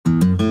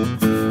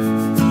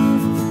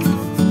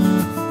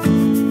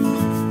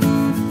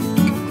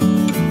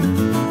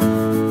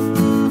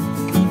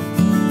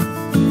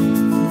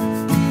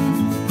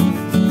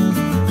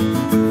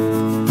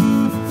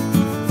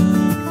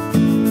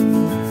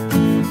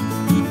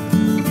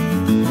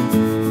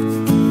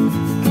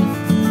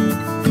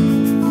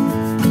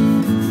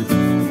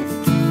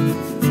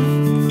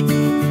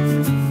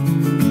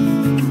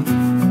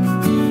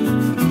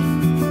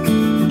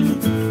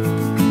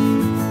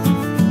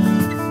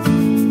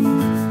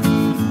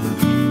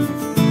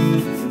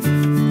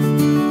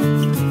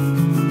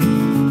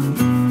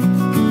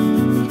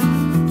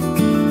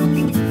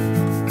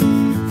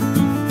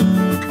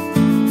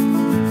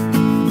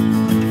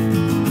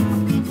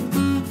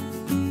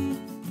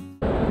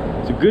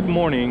So good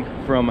morning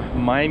from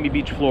Miami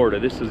Beach, Florida.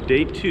 This is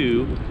day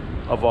 2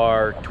 of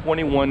our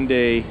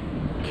 21-day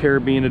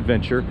Caribbean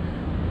adventure.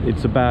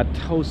 It's about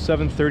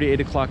 7:30,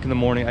 8 o'clock in the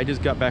morning. I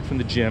just got back from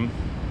the gym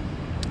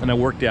and I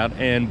worked out,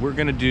 and we're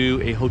gonna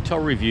do a hotel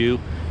review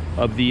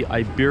of the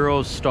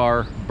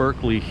Iberostar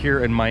Berkeley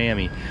here in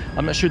Miami.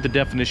 I'm not sure what the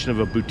definition of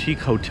a boutique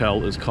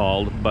hotel is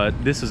called,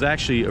 but this is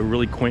actually a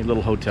really quaint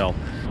little hotel.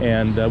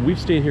 And we've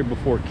stayed here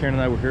before. Karen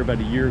and I were here about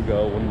a year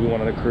ago when we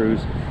went on a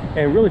cruise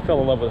and really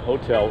fell in love with the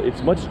hotel.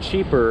 It's much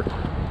cheaper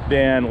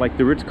than like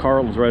the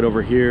Ritz-Carlton's right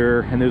over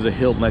here, and there's a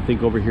Hilton I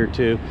think over here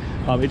too.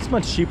 It's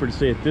much cheaper to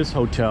stay at this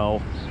hotel,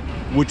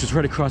 which is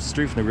right across the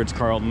street from the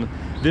Ritz-Carlton.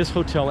 This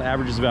hotel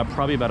averages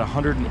probably about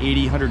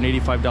 $180,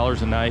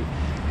 $185 a night.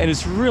 And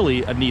it's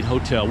really a neat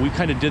hotel. We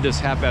kind of did this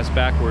half-ass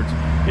backwards.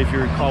 If you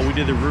recall, we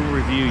did the room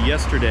review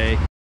yesterday.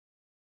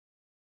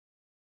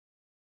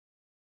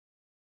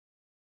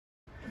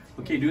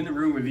 Okay, doing the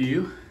room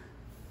review.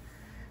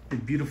 The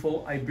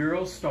beautiful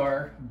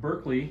Iberostar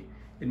Berkeley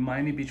in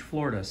Miami Beach,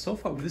 Florida. So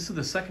far, this is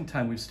the second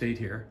time we've stayed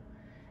here.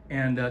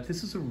 And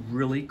this is a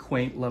really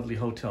quaint, lovely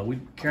hotel.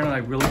 Karen and I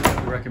really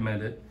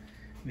recommend it.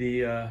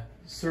 The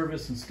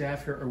service and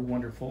staff here are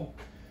wonderful.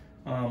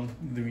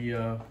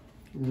 The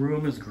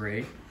room is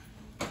great.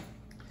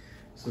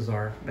 This is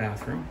our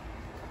bathroom.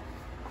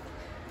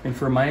 And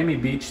for Miami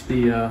Beach,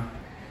 the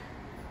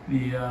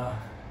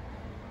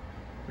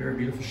very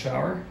beautiful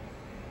shower.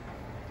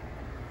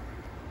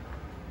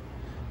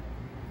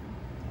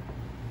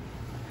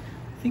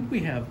 I think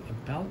we have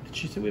did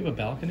she say we have a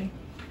balcony?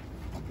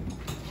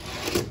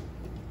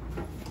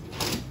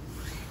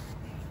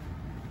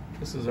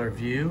 This is our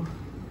view.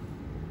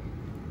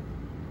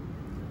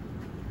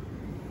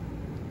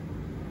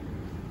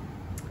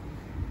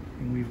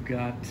 And we've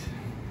got,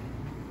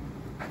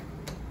 of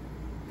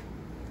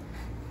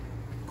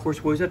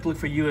course, we always have to look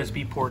for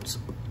USB ports.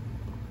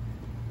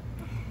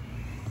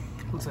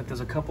 Looks like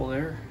there's a couple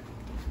there.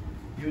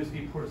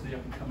 USB ports are the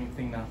up-and-coming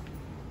thing now.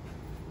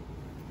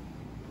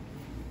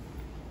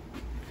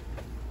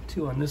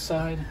 2 on this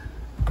side.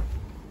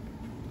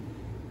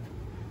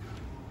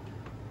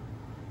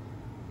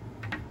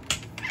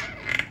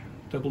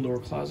 Double door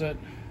closet.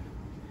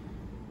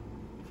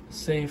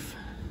 Safe.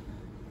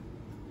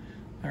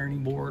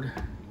 Ironing board.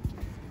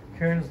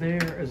 Karen, is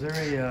there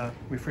a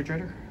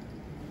refrigerator?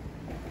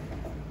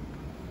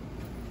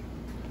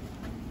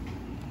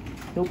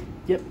 Nope.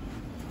 Yep.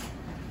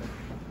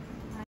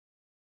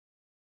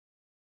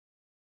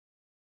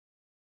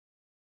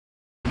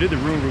 We did the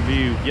room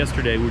review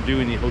yesterday. We're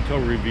doing the hotel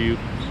review,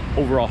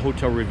 overall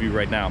hotel review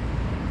right now.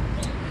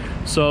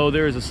 So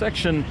there is a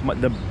section,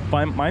 the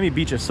Miami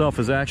Beach itself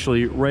is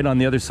actually right on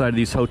the other side of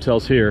these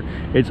hotels here.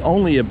 It's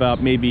only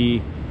about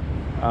maybe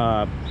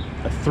a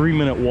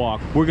 3-minute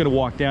walk. We're going to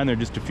walk down there in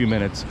just a few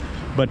minutes,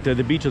 but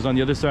the beach is on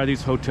the other side of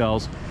these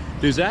hotels.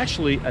 There's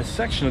actually a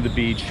section of the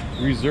beach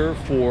reserved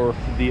for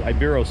the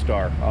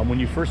Iberostar. When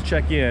you first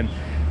check in,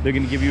 they're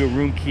going to give you a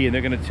room key, and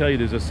they're going to tell you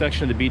there's a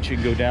section of the beach you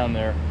can go down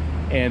there,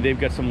 and they've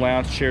got some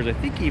lounge chairs, I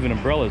think even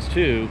umbrellas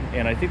too,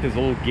 and I think there's a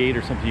little gate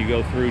or something you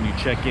go through and you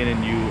check in,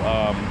 and you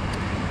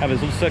have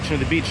this little section of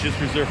the beach just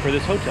reserved for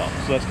this hotel.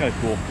 So that's kind of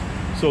cool.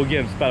 So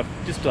again, it's about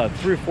just a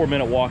 3 or 4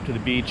 minute walk to the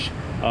beach.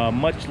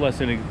 Much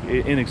less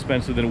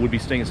inexpensive than it would be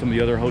staying at some of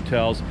the other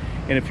hotels.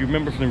 And if you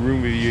remember from the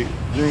room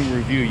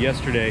review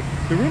yesterday,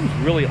 the room is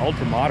really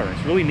ultra modern.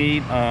 It's really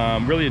neat.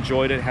 Really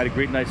enjoyed it. Had a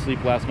great night's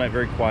sleep last night.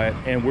 Very quiet.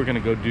 And we're going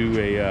to go do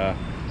a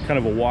kind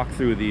of a walk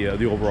through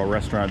the overall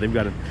restaurant. They've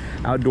got an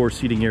outdoor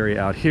seating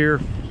area out here,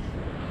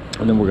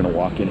 and then we're going to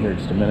walk in here in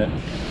just a minute.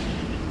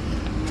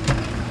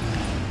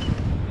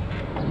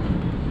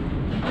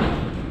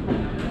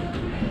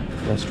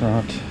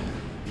 Restaurant.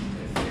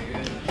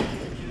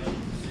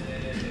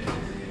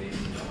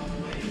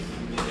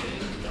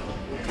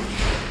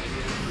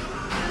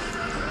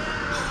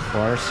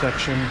 Bar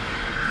section.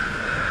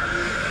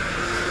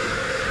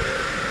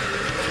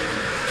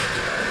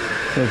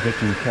 There's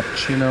making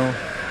cappuccino.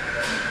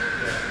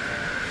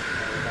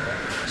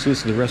 So this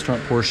is the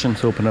restaurant portion.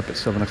 It's open up at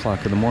 7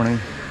 o'clock in the morning.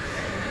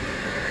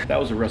 That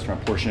was a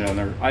restaurant portion down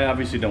there. I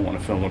obviously don't want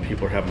to film when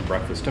people are having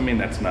breakfast. I mean,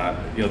 that's not,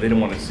 you know, they don't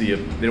want to see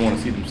they don't want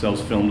to see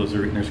themselves filmed as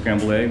they're eating their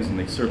scrambled eggs, and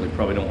they certainly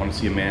probably don't want to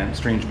see a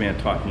strange man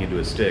talking into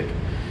a stick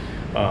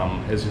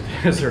as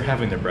they're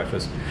having their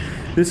breakfast.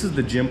 This is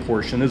the gym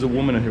portion. There's a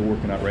woman in here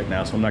working out right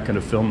now, so I'm not going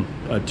to film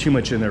too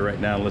much in there right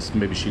now unless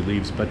maybe she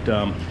leaves. But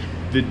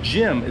the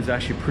gym is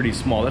actually pretty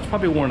small. That's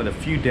probably one of the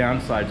few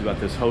downsides about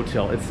this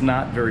hotel. It's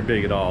not very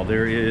big at all.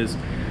 There is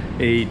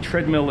a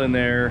treadmill in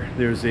there.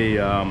 There's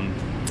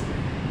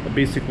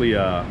basically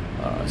a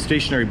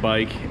stationary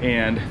bike,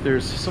 and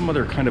there's some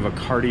other kind of a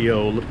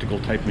cardio elliptical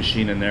type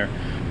machine in there,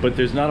 but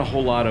there's not a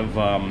whole lot of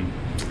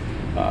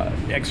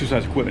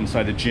exercise equipment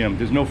inside the gym.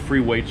 There's no free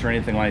weights or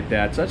anything like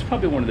that, so that's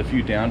probably one of the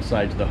few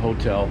downsides of the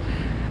hotel.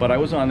 But I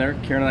was on there.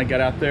 Karen and I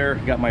got out there,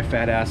 got my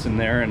fat ass in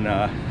there, and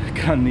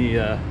got on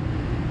the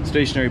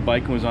stationary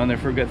bike and was on there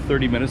for about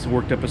 30 minutes and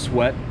worked up a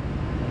sweat.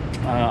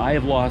 I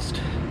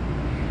lost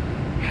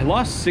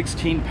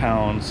 16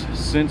 pounds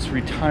since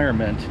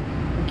retirement,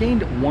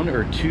 gained 1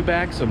 or 2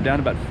 back, so I'm down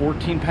about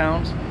 14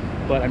 pounds,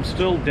 but I'm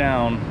still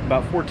down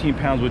about 14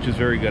 pounds, which is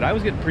very good. I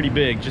was getting pretty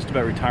big just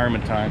about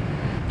retirement time.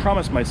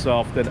 Promised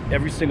myself that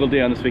every single day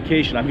on this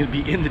vacation I'm going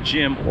to be in the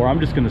gym, or I'm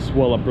just going to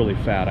swell up really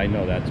fat. I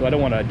know that, so I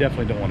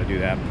definitely don't want to do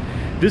that.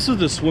 This is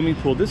the swimming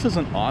pool. This is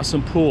an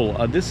awesome pool.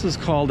 This is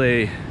called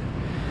a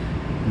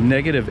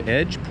negative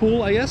edge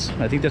pool, I guess.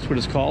 I think that's what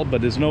it's called,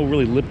 but there's no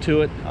really lip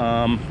to it.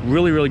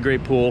 Really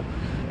great pool.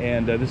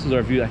 And this is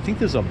our view. I think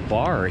there's a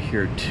bar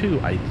here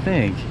too, I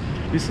think.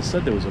 Lisa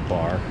said there was a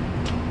bar.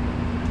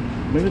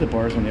 Maybe the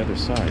bar's on the other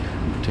side.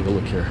 Take a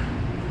look here.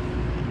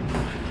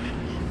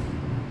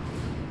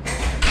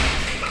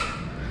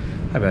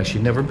 I've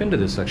actually never been to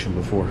this section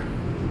before.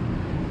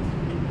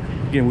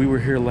 Again, we were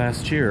here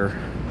last year,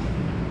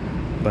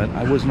 but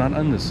I was not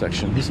on this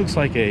section. This looks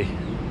like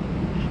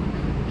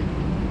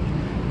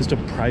just a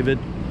private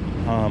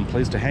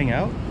place to hang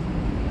out.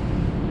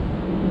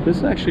 This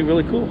is actually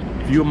really cool.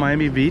 View of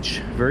Miami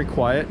Beach, very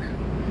quiet.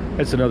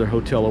 That's another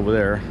hotel over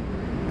there.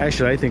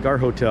 Actually, I think our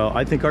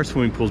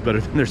swimming pool is better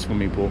than their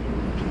swimming pool.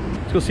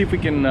 Let's go see if we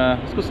can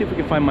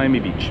find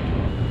Miami Beach.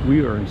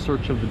 We are in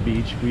search of the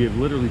beach. We have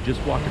literally just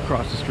walked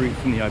across the street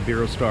from the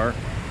Iberostar.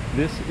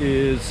 This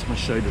is, I'm gonna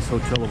show you this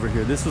hotel over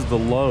here. This is the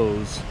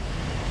Lowe's.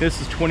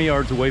 This is 20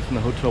 yards away from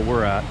the hotel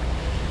we're at.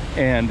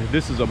 And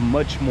this is a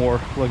much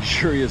more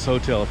luxurious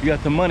hotel. If you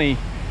got the money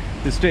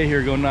to stay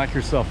here, go knock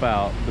yourself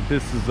out. But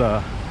this is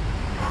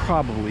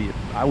probably,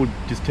 I would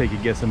just take a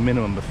guess, a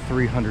minimum of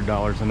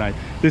 $300 a night.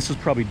 This is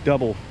probably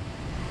double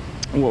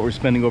what we're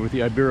spending over at the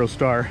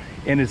Iberostar,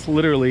 and it's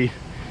literally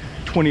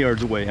 20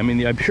 yards away. I mean,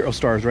 the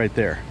Iberostar is right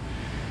there.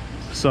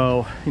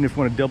 So, you know, if you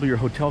want to double your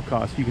hotel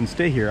costs, you can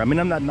stay here. I mean,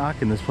 I'm not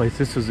knocking this place.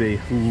 This is a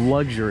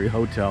luxury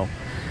hotel,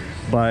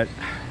 but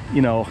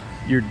you know,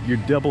 you're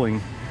doubling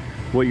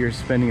what you're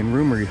spending in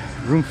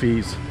room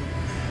fees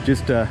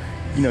just to,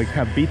 you know,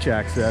 have beach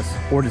access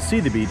or to see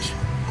the beach,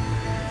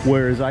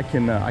 whereas I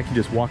can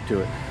just walk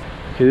to it.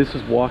 Okay, this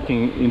is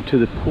walking into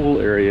the pool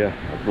area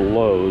of the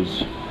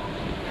Lowe's.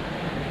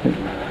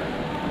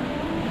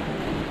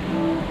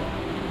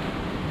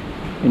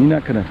 And you're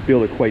not going to be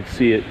able to quite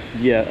see it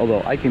yet,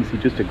 although I can see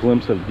just a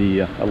glimpse of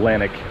the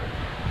Atlantic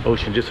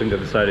Ocean just on the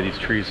other side of these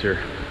trees here.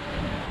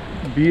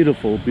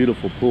 Beautiful,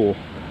 beautiful pool.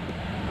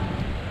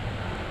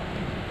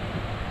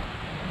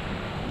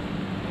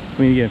 I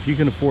mean, again, if you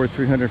can afford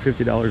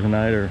 $350 a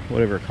night or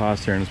whatever it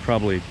costs here, and it's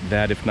probably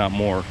that, if not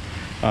more,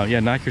 yeah,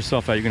 knock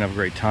yourself out. You're gonna have a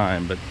great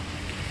time. But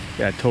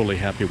yeah, totally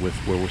happy with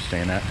where we're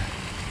staying at.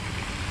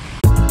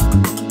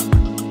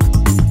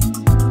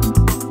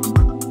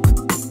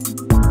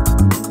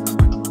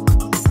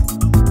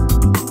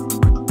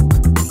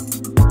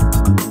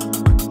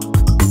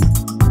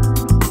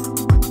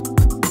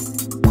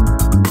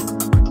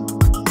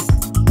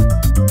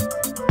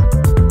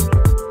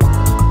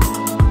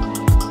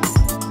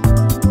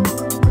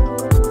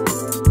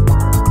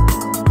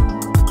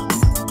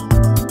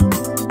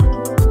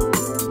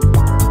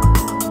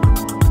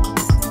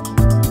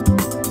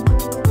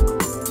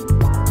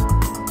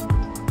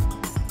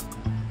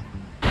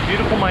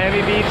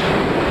 Miami Beach.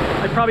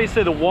 I'd probably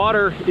say the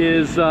water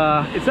is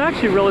it's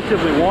actually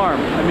relatively warm.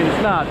 I mean,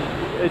 it's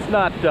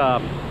not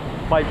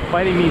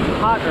by any means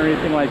hot or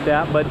anything like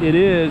that, but it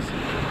is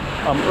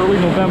early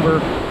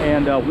November,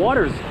 and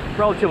water's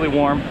relatively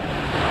warm.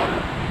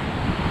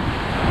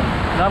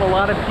 Not a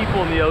lot of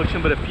people in the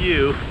ocean, but a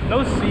few.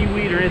 No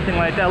seaweed or anything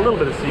like that. A little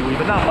bit of seaweed,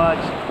 but not much.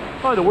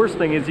 Probably the worst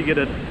thing is you get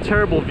a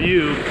terrible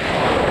view.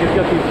 You've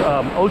got these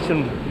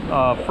ocean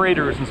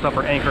freighters and stuff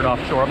are anchored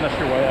offshore. I'm not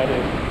sure why that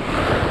is.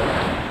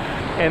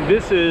 And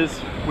this is,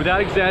 without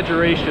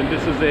exaggeration,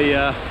 this is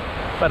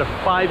about a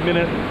 5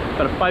 minute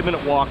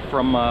walk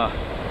from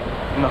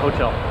the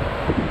hotel.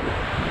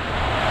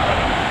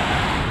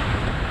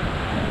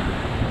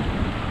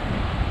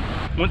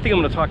 One thing I'm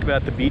going to talk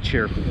about the beach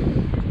here,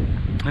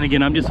 and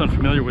again, I'm just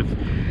unfamiliar with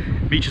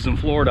beaches in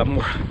Florida.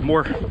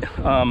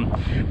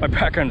 My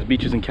background is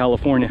beaches in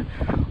California,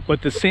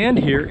 but the sand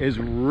here is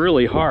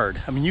really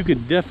hard. I mean, you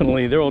could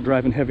definitely, they're all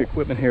driving heavy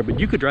equipment here, but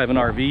you could drive an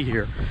RV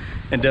here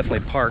and definitely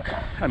park.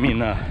 I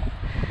mean,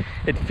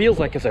 it feels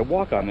like as I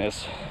walk on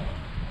this,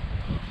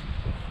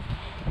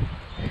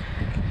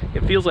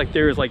 it feels like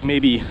there is like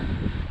maybe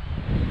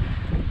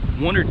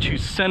 1 or 2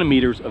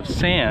 centimeters of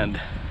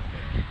sand,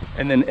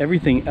 and then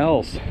everything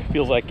else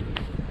feels like,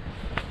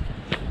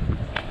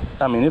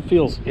 I mean,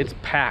 it's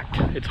packed,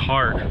 it's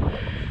hard.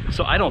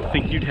 So I don't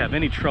think you'd have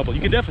any trouble.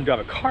 You could definitely drive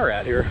a car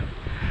out here.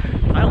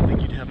 I don't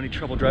think you'd have any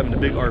trouble driving a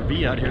big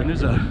RV out here. And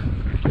there's a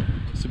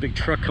big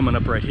truck coming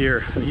up right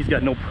here. I mean, he's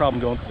got no problem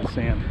going through the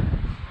sand.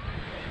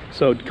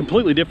 So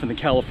completely different than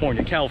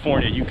California.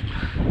 California,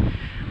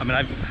 I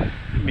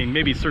mean,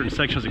 maybe certain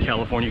sections of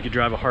California you could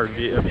drive a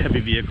heavy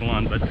vehicle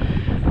on, but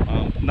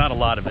not a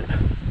lot of it.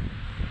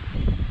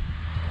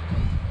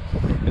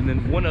 And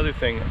then one other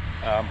thing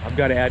I've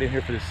got to add in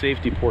here for the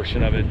safety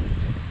portion of it.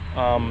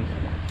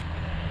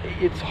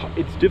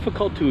 It's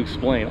difficult to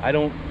explain. I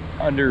don't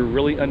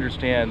really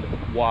understand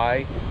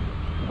why,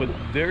 but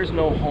there's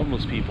no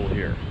homeless people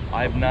here.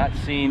 I've not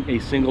seen a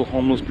single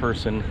homeless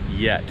person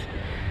yet.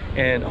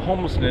 And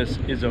homelessness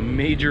is a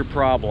major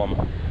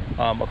problem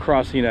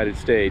across the United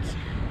States.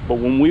 But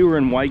when we were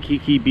in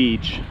Waikiki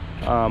Beach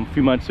a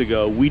few months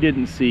ago, we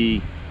didn't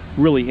see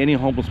really any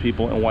homeless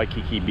people in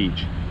Waikiki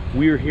Beach.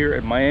 We are here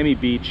at Miami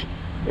Beach,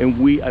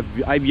 and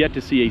I've yet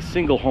to see a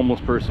single homeless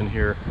person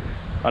here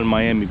on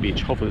Miami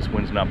Beach. Hopefully this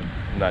wind's not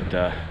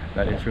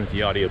interfering with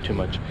the audio too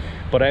much.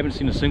 But I haven't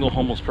seen a single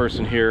homeless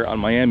person here on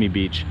Miami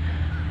Beach.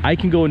 I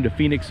can go into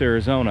Phoenix,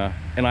 Arizona,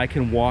 and I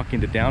can walk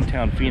into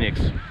downtown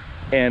Phoenix,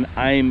 and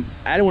I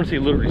don't want to say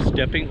literally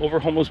stepping over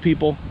homeless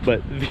people,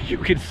 but you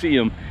can see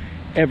them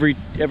every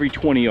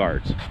 20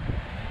 yards.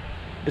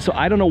 So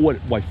I don't know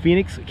why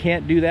Phoenix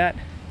can't do that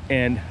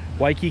and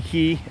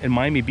Waikiki and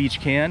Miami Beach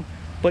can,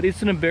 but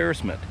it's an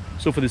embarrassment.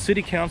 So for the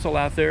city council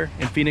out there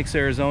in Phoenix,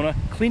 Arizona,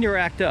 clean your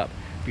act up,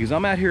 because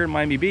I'm out here in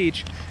Miami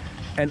Beach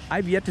and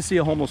I've yet to see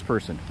a homeless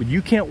person. But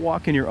you can't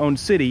walk in your own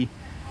city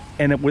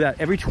and without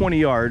every 20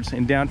 yards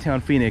in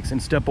downtown Phoenix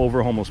and step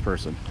over a homeless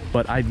person.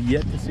 But I've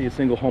yet to see a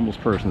single homeless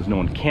person. There's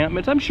no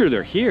encampments. I'm sure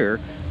they're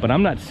here, but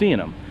I'm not seeing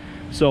them.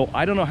 So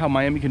I don't know how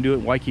Miami can do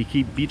it,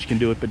 Waikiki Beach can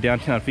do it, but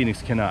downtown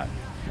Phoenix cannot.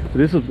 So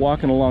this is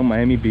walking along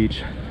Miami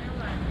Beach.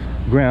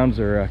 Grounds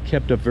are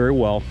kept up very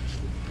well.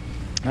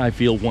 I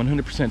feel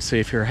 100%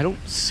 safe here. I don't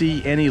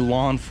see any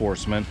law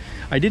enforcement.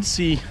 I did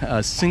see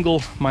a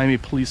single Miami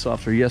police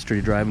officer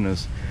yesterday driving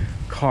his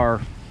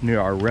car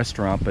near our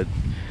restaurant, but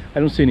I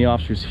don't see any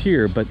officers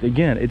here. But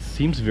again, it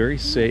seems very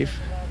safe.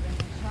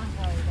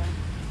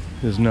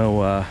 There's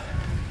no,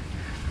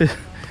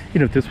 you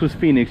know, if this was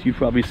Phoenix, you'd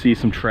probably see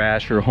some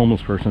trash or a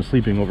homeless person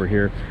sleeping over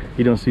here.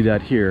 You don't see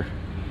that here.